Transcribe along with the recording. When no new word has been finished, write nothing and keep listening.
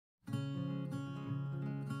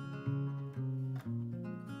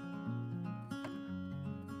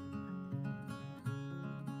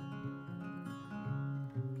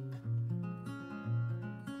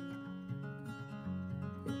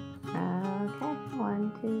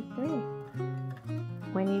2, 3.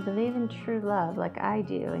 When you believe in true love like I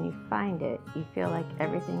do and you find it, you feel like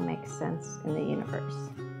everything makes sense in the universe.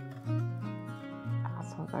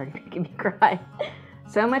 Asshole's already making me cry.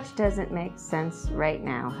 So much doesn't make sense right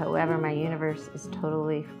now. However, my universe is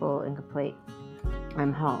totally full and complete.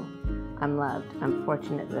 I'm home. I'm loved. I'm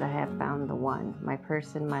fortunate that I have found the one, my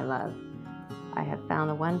person, my love. I have found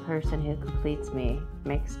the one person who completes me,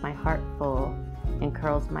 makes my heart full, and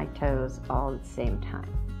curls my toes all at the same time.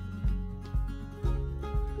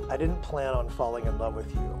 I didn't plan on falling in love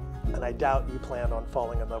with you, and I doubt you planned on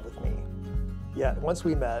falling in love with me. Yet, once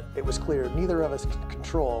we met, it was clear neither of us could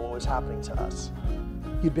control what was happening to us.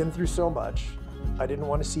 You'd been through so much, I didn't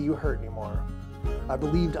want to see you hurt anymore. I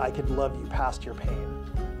believed I could love you past your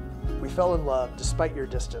pain. We fell in love despite your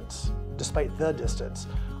distance, despite the distance,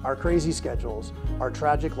 our crazy schedules, our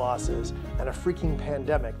tragic losses, and a freaking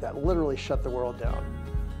pandemic that literally shut the world down.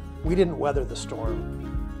 We didn't weather the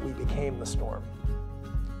storm, we became the storm.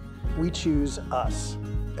 We choose us,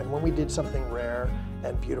 and when we did, something rare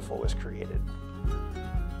and beautiful was created.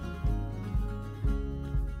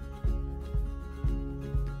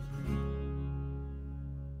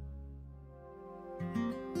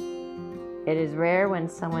 It is rare when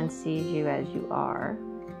someone sees you as you are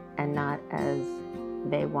and not as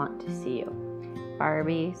they want to see you.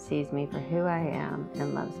 Barbie sees me for who I am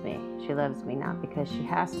and loves me. She loves me not because she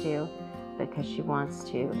has to, but because she wants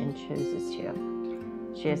to and chooses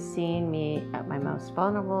to. She has seen me at my most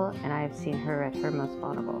vulnerable, and I have seen her at her most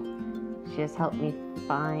vulnerable. She has helped me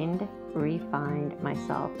refine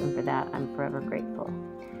myself, and for that I'm forever grateful.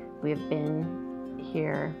 We have been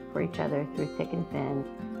here for each other through thick and thin,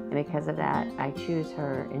 and because of that, I choose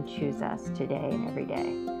her and choose us today and every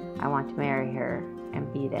day. I want to marry her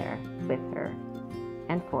and be there with her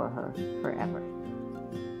and for her forever.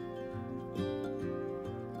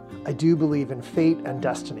 I do believe in fate and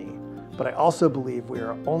destiny, but I also believe we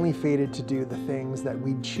are only fated to do the things that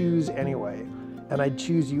we choose anyway, and I'd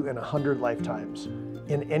choose you in 100 lifetimes.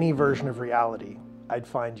 In any version of reality, I'd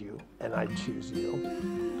find you and I'd choose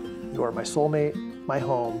you. You are my soulmate, my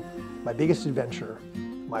home, my biggest adventure,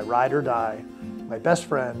 my ride or die, my best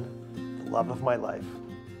friend, the love of my life.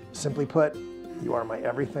 Simply put, you are my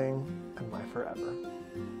everything and my forever.